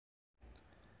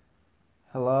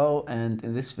Hello, and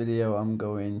in this video I'm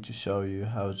going to show you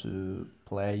how to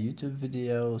play YouTube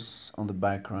videos on the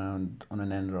background on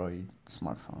an Android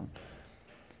smartphone.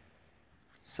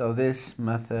 So this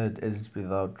method is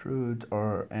without root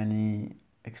or any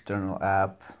external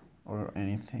app or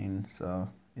anything, so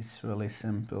it's really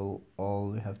simple.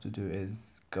 All you have to do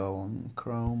is go on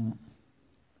Chrome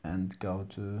and go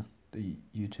to the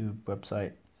YouTube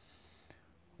website.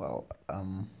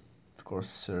 Of course,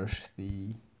 search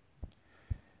the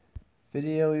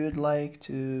video you'd like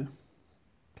to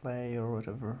play or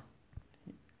whatever.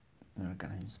 We're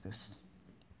gonna use this.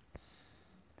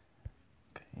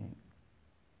 Okay,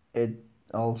 it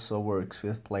also works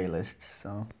with playlists,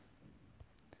 so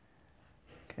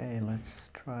okay,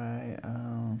 let's try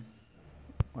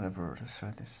whatever. Let's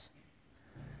try this.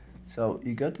 So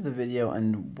you go to the video,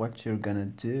 and what you're gonna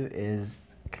do is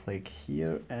click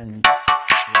here and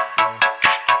request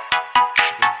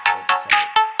desktop site.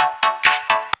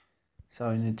 So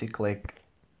you need to click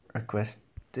request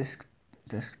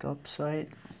desktop site,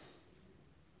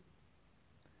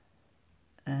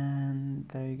 and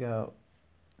there you go.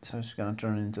 So it's gonna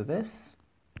turn into this,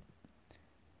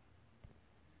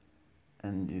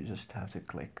 and you just have to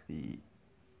click the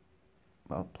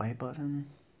play button.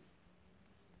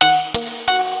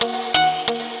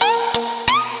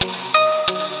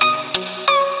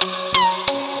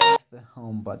 Press the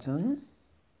home button,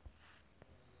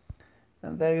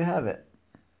 and there you have it.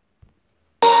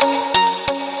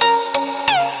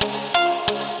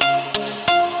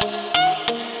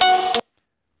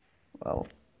 Well,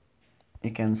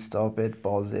 you can stop it,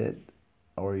 pause it,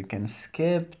 or you can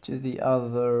skip to the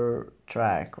other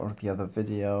track or the other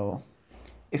video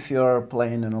if you're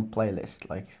playing in a playlist.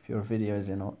 Like if your video is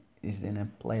in a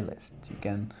playlist, you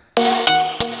can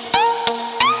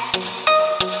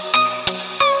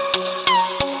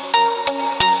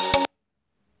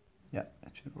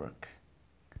it should work.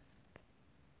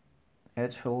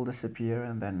 It will disappear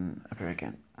and then appear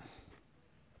again.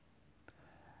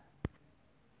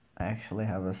 I actually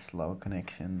have a slow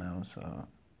connection now, so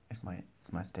it might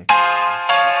take a while.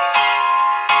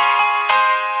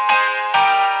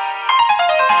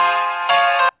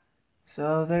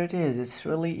 So there it is. It's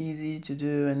really easy to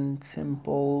do and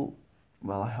simple.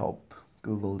 Well, I hope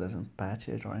Google doesn't patch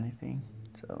it or anything.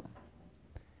 So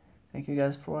thank you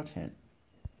guys for watching.